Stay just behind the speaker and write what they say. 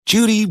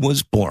Judy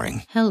was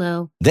boring.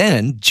 Hello.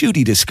 Then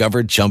Judy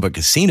discovered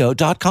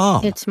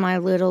ChumbaCasino.com. It's my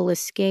little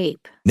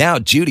escape. Now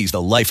Judy's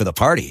the life of the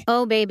party.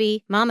 Oh,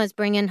 baby, mama's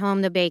bringing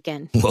home the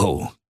bacon.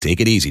 Whoa,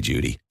 take it easy,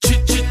 Judy.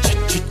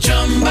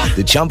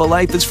 The Chumba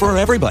life is for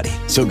everybody.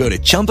 So go to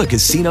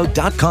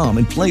ChumbaCasino.com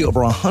and play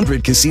over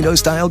 100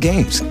 casino-style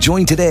games.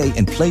 Join today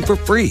and play for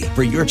free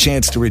for your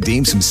chance to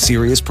redeem some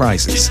serious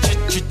prizes.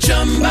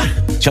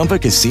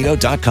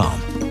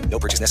 ChumbaCasino.com. No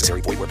purchase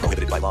necessary. Void where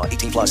prohibited by law.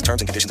 18 plus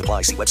terms and conditions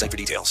apply. See website for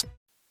details.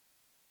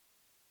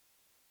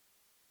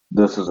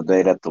 This is a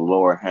day that the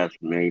Lord has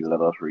made. Let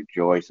us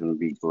rejoice and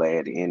be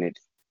glad in it.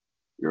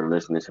 You're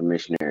listening to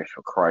Missionaries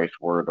for Christ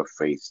Word of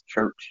Faith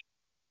Church.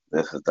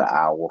 This is the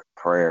hour of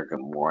prayer. Good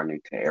morning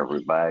to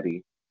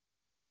everybody.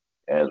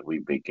 As we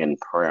begin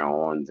prayer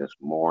on this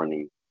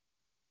morning,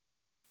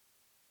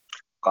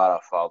 God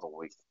our Father,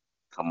 we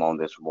come on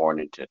this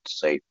morning to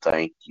say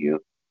thank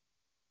you.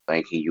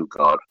 Thanking you,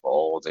 God, for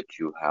all that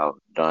you have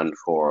done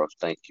for us.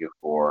 Thank you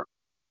for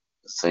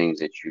the things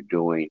that you're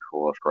doing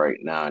for us right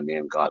now. And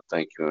then, God,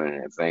 thank you in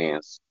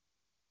advance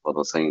for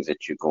the things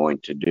that you're going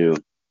to do.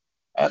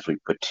 As we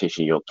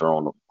petition your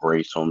throne of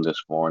grace on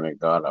this morning,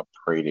 God, I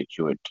pray that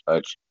you would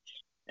touch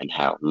and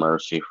have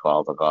mercy,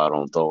 Father God,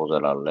 on those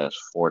that are less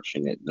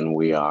fortunate than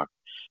we are.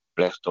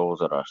 Bless those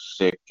that are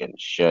sick and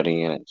shut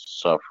in and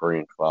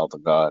suffering, Father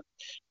God,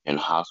 in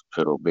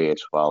hospital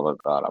beds, Father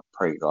God. I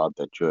pray, God,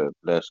 that you would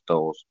bless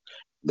those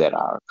that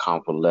are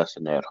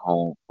convalescent at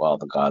home,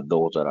 Father God,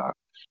 those that are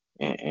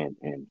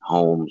in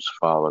homes,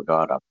 Father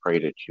God. I pray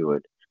that you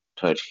would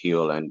touch,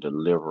 heal, and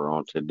deliver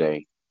on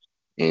today.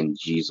 In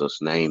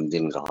Jesus' name,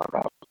 then, God,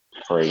 I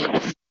pray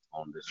on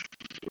this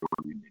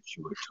morning that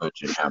you would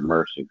touch and have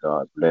mercy,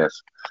 God.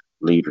 Bless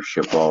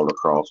leadership all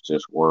across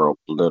this world,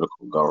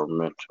 political,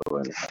 governmental,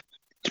 and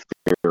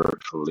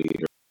spiritual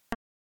leaders,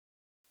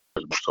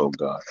 so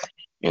God,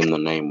 in the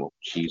name of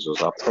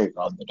Jesus, I pray,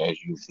 God, that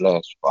as you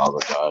bless, Father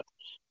God,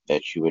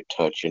 that you would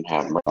touch and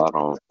have mercy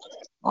on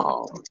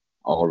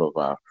all of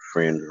our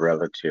friends,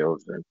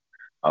 relatives, and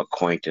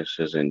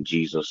acquaintances in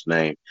Jesus'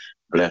 name.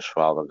 Bless,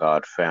 Father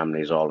God,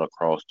 families all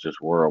across this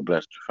world.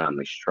 Bless the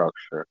family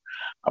structure.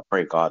 I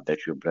pray, God,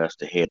 that you bless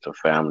the heads of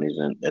families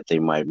and that they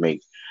might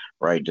make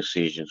right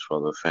decisions for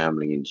the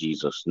family in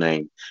Jesus'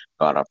 name.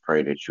 God, I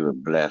pray that you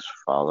would bless,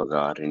 Father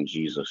God, in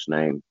Jesus'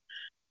 name.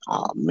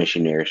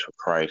 Missionaries for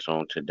Christ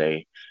on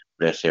today.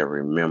 Bless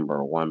every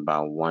member one by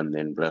one,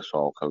 then bless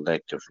all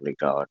collectively,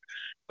 God.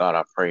 God,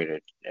 I pray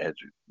that as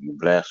you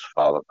bless,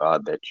 Father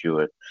God, that you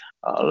would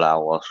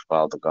allow us,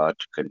 Father God,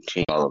 to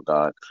continue, Father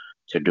God,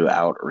 to do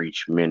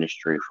outreach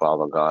ministry,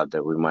 Father God,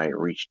 that we might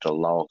reach the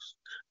lost,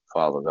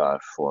 Father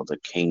God, for the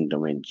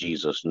kingdom in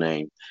Jesus'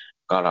 name.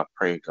 God, I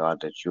pray,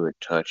 God, that you would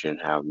touch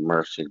and have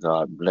mercy,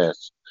 God.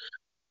 Bless,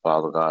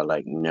 Father God,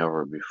 like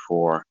never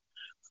before,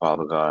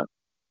 Father God.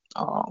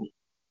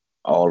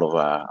 All of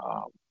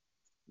our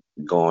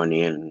going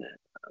in,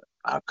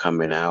 our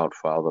coming out,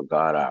 Father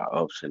God, our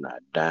ups and our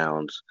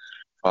downs,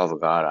 Father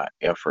God, our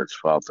efforts,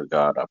 Father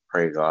God. I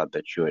pray, God,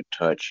 that you would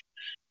touch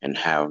and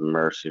have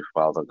mercy,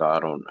 Father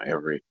God, on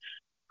every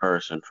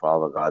person,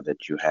 Father God,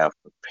 that you have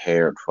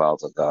prepared,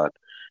 Father God,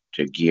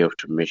 to give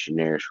to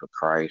missionaries for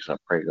Christ. I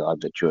pray, God,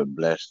 that you would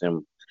bless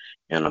them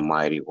in a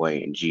mighty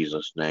way in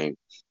Jesus' name.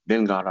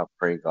 Then, God, I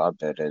pray, God,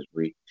 that as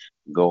we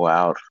go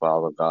out,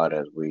 Father God,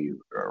 as we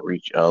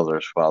reach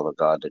others, Father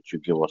God, that you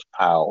give us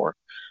power,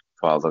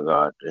 Father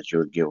God, that you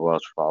would give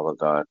us, Father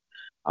God,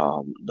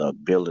 the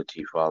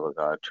ability, Father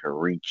God, to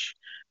reach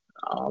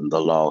the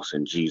lost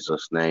in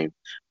Jesus' name.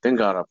 Then,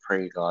 God, I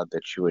pray, God,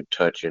 that you would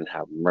touch and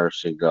have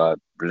mercy, God.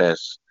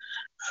 Bless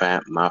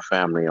my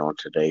family on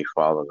today,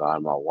 Father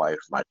God, my wife,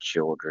 my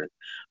children,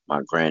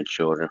 my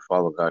grandchildren.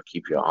 Father God,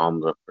 keep your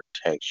arms of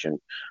protection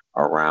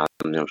around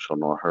them so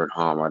no hurt,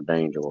 harm, or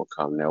danger will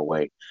come their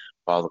way.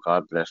 Father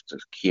God, bless the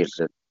kids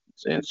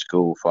that's in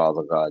school,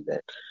 Father God,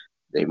 that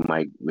they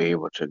might be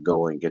able to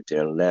go and get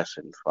their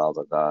lesson,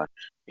 Father God,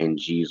 in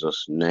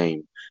Jesus'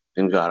 name.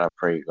 Then, God, I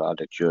pray, God,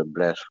 that you would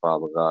bless,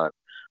 Father God,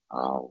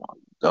 uh,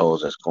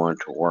 those that's going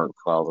to work,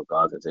 Father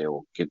God, that they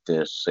will get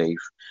there safe,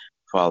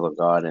 Father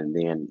God, and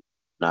then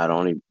not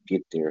only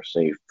get there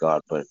safe,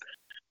 God, but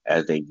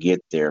as they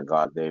get there,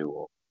 God, they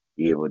will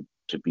be able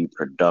to be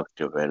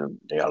productive and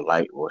their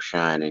light will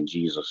shine in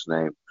Jesus'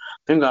 name.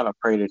 Then, God, I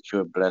pray that you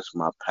would bless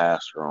my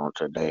pastor on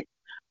today.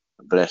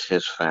 Bless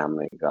his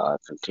family, God.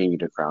 Continue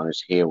to crown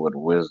his head with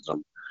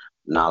wisdom,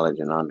 knowledge,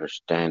 and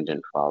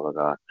understanding, Father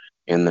God.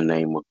 In the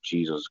name of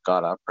Jesus,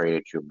 God, I pray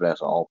that you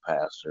bless all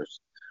pastors,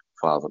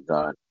 Father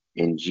God.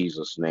 In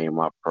Jesus' name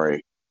I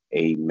pray.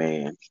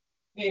 Amen.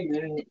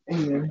 Amen.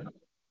 Amen.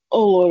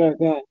 Oh Lord our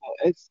God, how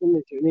excellent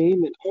is your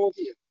name and all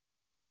the earth.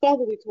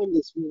 Father, we come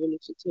this morning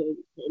to tell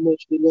you how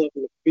much we love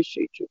and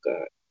appreciate you,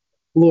 God.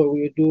 Lord,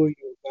 we adore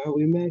you, God.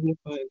 We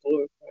magnify and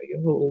glorify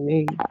your holy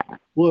name.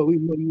 Lord, we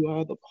know you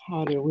are the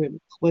potter and we're the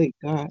clay,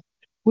 God.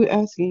 We're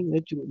asking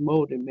that you would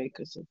mold and make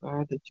us, oh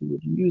God, that you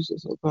would use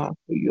us, oh God,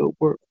 for your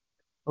work,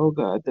 oh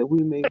God, that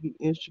we may be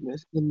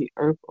instruments in the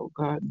earth, oh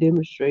God,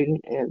 demonstrating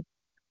and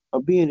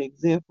being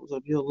examples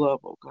of your love,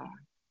 oh God.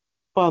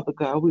 Father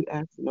God, we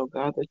ask, oh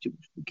God, that you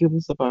forgive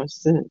us of our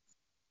sins.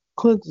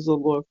 Cleanse us, O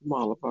Lord, from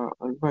all of our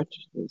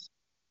unrighteousness.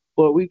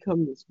 Lord, we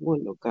come this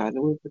morning, oh God,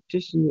 and we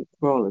petition your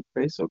throne of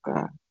grace, oh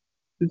God.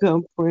 We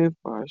come praying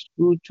for our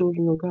school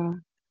children, oh God.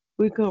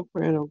 We come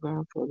praying, oh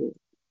God, for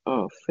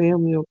the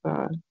family, oh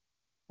God.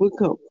 We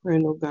come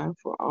praying, oh God,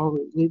 for all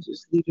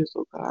religious leaders,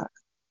 oh God.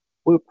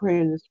 We're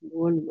praying this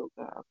morning, oh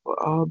God,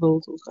 for all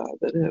those, oh God,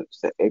 that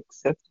have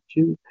accepted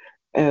you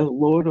as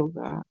Lord, oh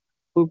God.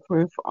 We're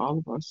praying for all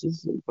of our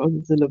sisters and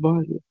brothers in the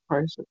body of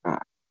Christ, oh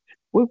God.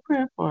 We're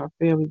praying for our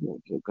family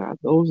members, oh God,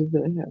 those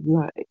that have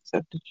not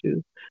accepted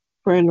you.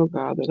 Praying, oh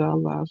God, that our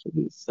lives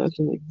will be such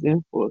an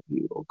example of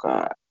you, oh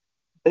God.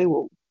 They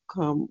will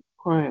come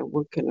crying,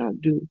 what can I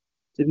do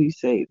to be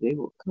saved? They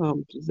will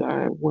come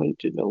desiring, wanting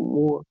to know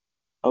more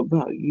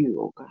about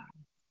you, oh God.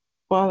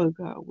 Father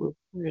God, we're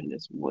praying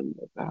this morning,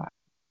 oh God,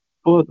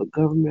 for the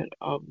government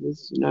of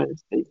this United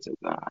States, oh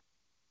God.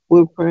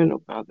 We're praying,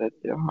 oh God, that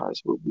their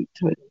hearts will be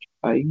touched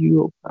by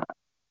you, oh God.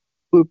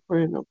 We're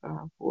praying, oh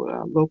God, for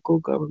our local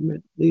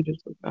government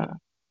leaders, oh God.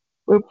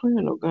 We're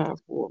praying, oh God,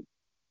 for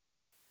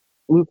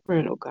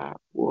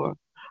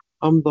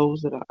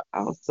those that are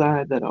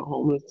outside that are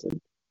homeless, and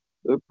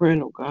we're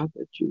praying, oh God,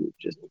 that you would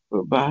just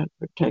provide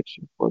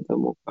protection for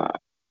them, oh God.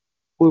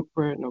 We're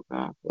praying, oh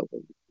God, for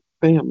the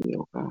family,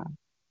 oh God.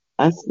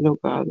 Asking, oh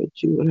God, that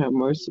you would have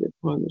mercy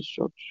upon the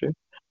structure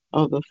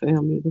of the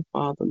family, the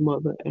father,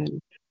 mother,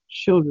 and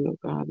children, oh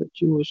God, that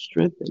you would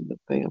strengthen the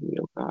family,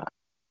 oh God.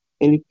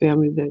 Any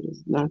family that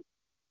is not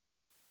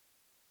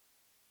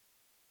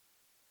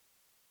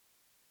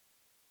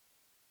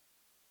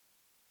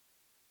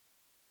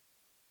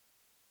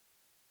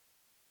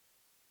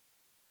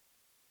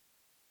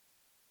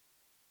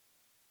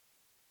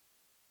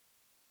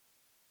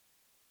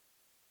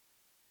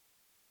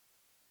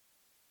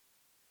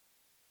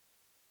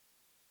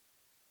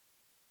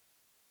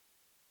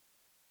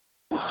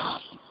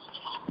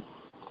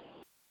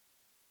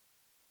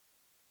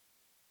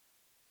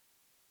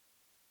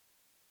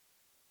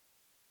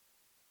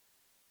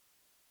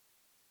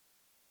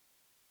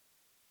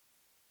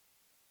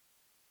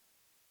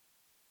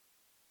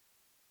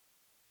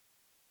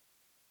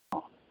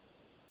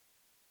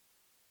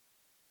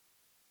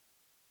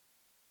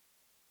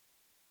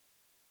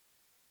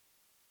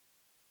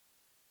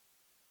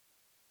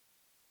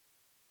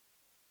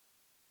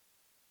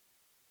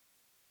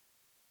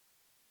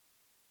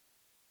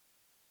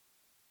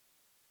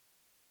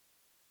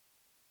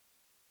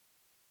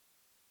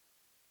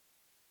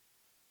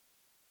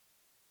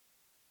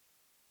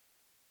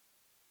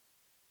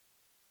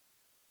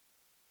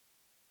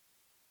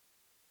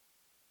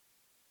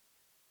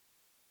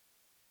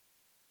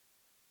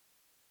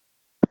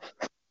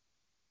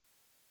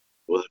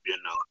Well, you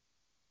know,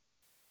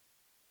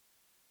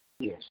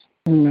 Yes.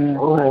 Amen.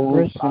 Oh, Heavenly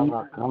Gracious and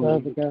Father, come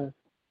Father to God.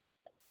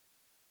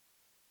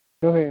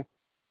 Go ahead.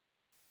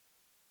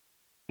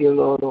 you,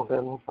 Lord, oh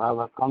Heavenly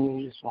Father, come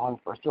to you this morning.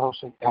 First of all,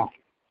 say thank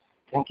you.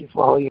 Thank you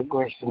for all your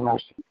grace and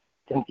mercy.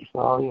 Thank you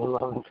for all your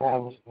love and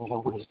kindness and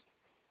your wisdom.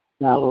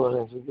 Now, Lord,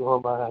 as we go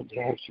about our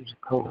day, I ask you to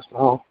cover us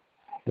all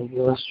and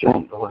give us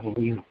strength, Lord,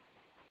 in you.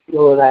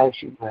 Lord, I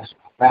ask you to bless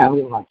my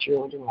family, my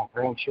children, my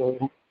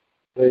grandchildren,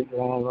 great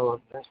grand,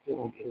 Lord, bless them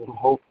and give them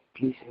hope,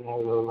 peace in their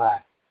little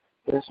life.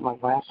 Bless my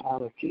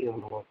grandson,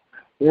 Akil, Lord.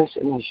 Bless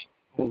him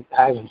in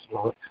guidance,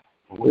 Lord,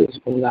 and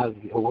wisdom out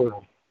of your word,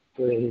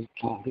 so that he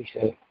can be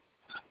saved.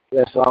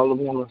 Bless all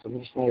the members of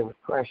Missionary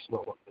with Christ,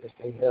 Lord. Bless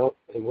their health,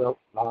 their wealth,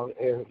 and all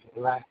the areas of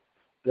their life.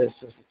 Bless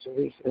Sister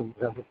Teresa and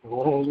Brother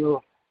Dwayne,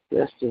 Lord.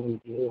 Bless them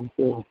and give them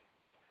healing.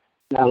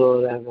 Now,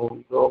 Lord, as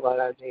we go about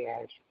our day,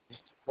 I ask you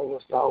just to cover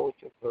us all with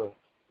your blood,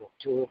 from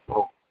to and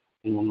fro.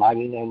 In the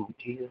mighty name of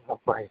Jesus, I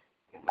pray.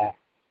 Amen.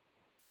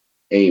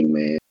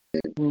 amen.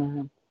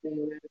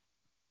 Amen.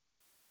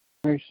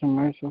 Gracious and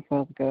merciful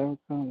Father God, we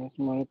come this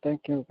morning.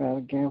 Thank you, God,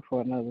 again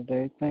for another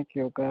day. Thank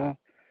you, God,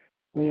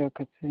 for your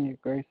continued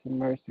grace and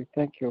mercy.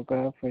 Thank you,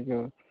 God, for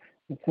your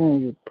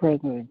continued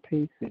presence and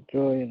peace and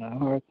joy in our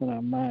hearts and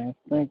our minds.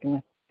 Thank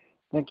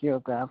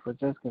you, God, for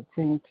just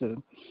continuing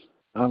to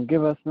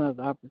give us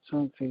another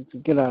opportunity to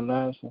get our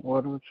lives in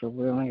order with your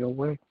will and your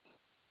way.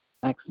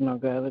 Asking, oh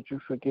God, that you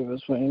forgive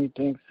us for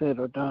anything said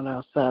or done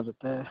outside of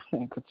that,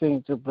 and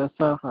continue to bless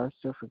our hearts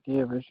to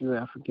forgive as you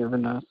have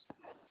forgiven us.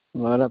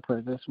 Lord, I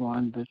pray this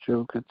morning that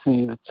you'll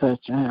continue to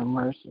touch and have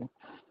mercy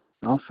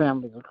on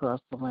families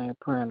across the land,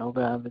 praying, oh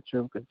God, that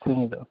you'll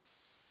continue to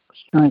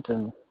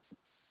strengthen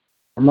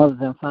mothers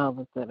and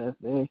fathers, that as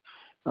they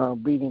are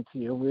obedient to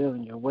your will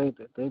and your way,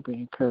 that they be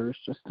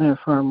encouraged to stand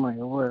firm on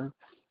your word,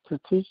 to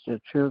teach their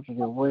children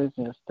your ways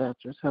and your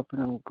statutes, helping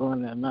them to grow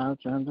in their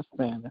knowledge and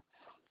understanding.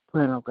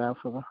 Praying, oh God,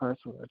 for the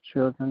hearts of our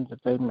children, that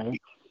they may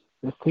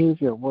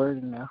receive your word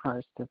in their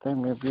hearts, that they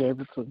may be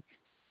able to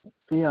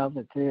be all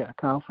that they are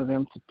called for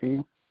them to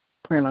be.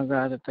 Praying, oh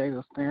God, that they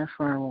will stand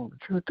firm on the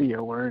truth of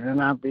your word and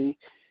not be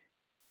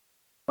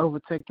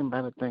overtaken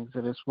by the things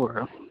of this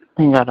world.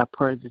 And God, I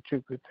pray that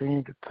you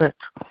continue to touch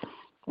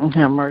and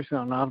have mercy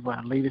on all of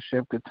our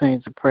leadership.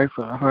 Continue to pray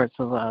for the hearts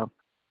of our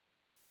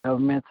Our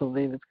mental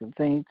leaders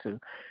continue to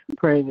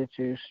pray that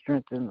you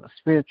strengthen the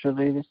spiritual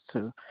leaders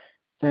to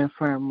stand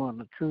firm on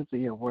the truth of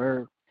your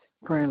word.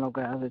 Praying, oh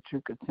God, that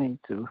you continue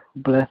to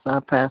bless our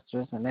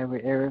pastors in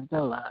every area of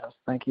their lives.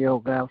 Thank you, oh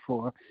God,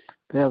 for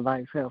their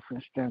life, health,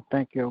 and strength.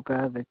 Thank you, oh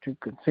God, that you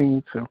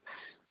continue to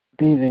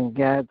lead and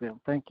guide them.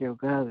 Thank you, oh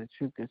God, that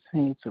you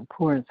continue to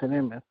pour into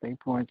them as they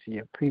pour into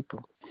your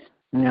people.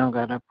 Now,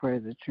 God, I pray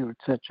that you would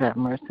touch, have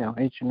mercy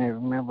on each and every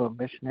member of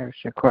Missionaries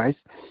for Christ.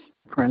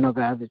 Praying, oh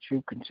God, that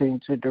you continue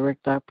to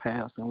direct our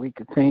paths and we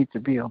continue to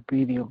be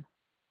obedient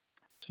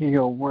to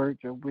your word,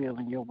 your will,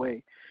 and your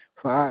way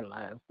for our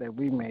lives, that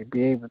we may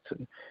be able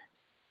to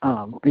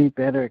be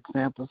better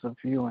examples of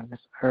you on this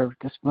earth,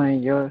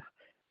 displaying your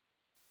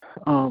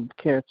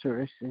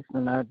characteristics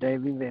in our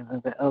daily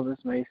living, that others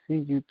may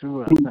see you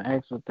through us and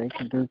ask what they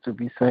can do to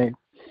be saved.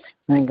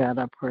 And God,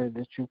 I pray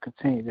that you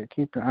continue to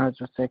keep your arms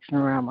of protection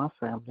around my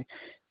family.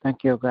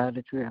 Thank you, God,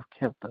 that you have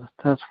kept us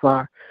thus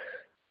far.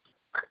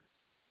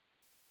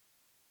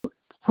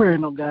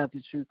 Praying, oh God,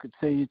 that you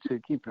continue to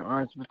keep your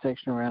arms of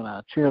protection around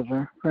our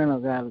children. Praying, oh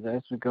God, that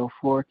as we go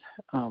forth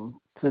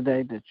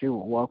today, that you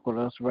will walk with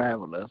us, ride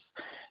with us,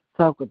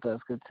 talk with us,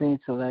 continue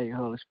to allow your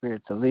Holy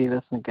Spirit to lead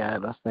us and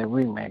guide us, that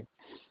we may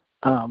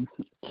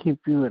keep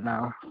you in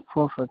our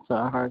forefront of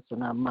our hearts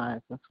and our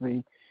minds as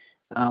we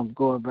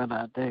go about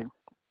our day.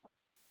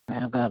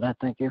 And God, I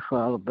thank you for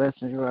all the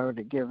blessings you've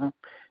already given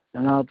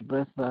and all the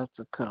blessings are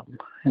to come.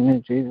 And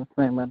in Jesus'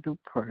 name I do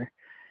pray.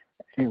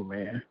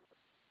 Amen.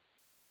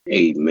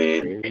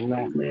 Amen. Amen.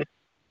 Amen.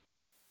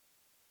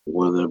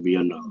 Will there be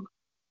another?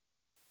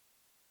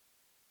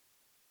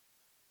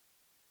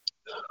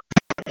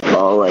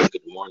 All right.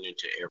 Good morning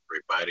to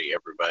everybody.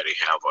 Everybody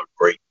have a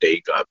great day.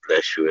 God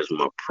bless you is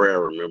my prayer.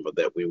 Remember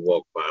that we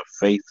walk by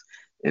faith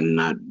and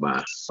not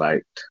by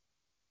sight.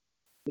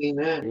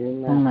 Amen.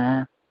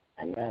 Amen.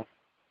 Amen.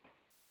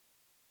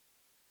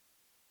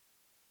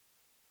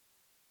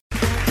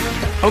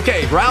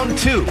 Okay, round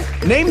two.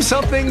 Name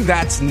something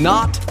that's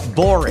not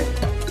boring.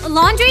 A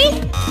laundry?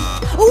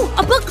 Ooh,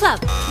 a book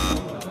club.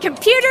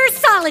 Computer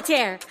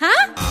solitaire,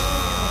 huh?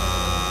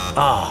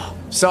 Ah,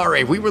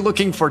 sorry, we were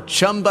looking for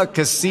Chumba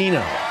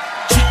Casino.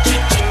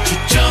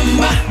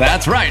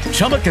 That's right,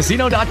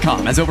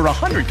 ChumbaCasino.com has over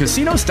 100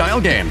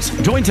 casino-style games.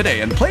 Join today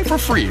and play for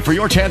free for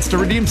your chance to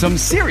redeem some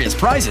serious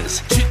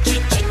prizes.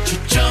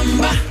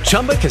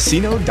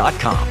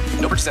 ChumbaCasino.com.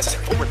 No purchase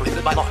necessary. Void where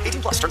prohibited by law.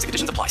 18+ terms and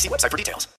conditions apply. See website for details.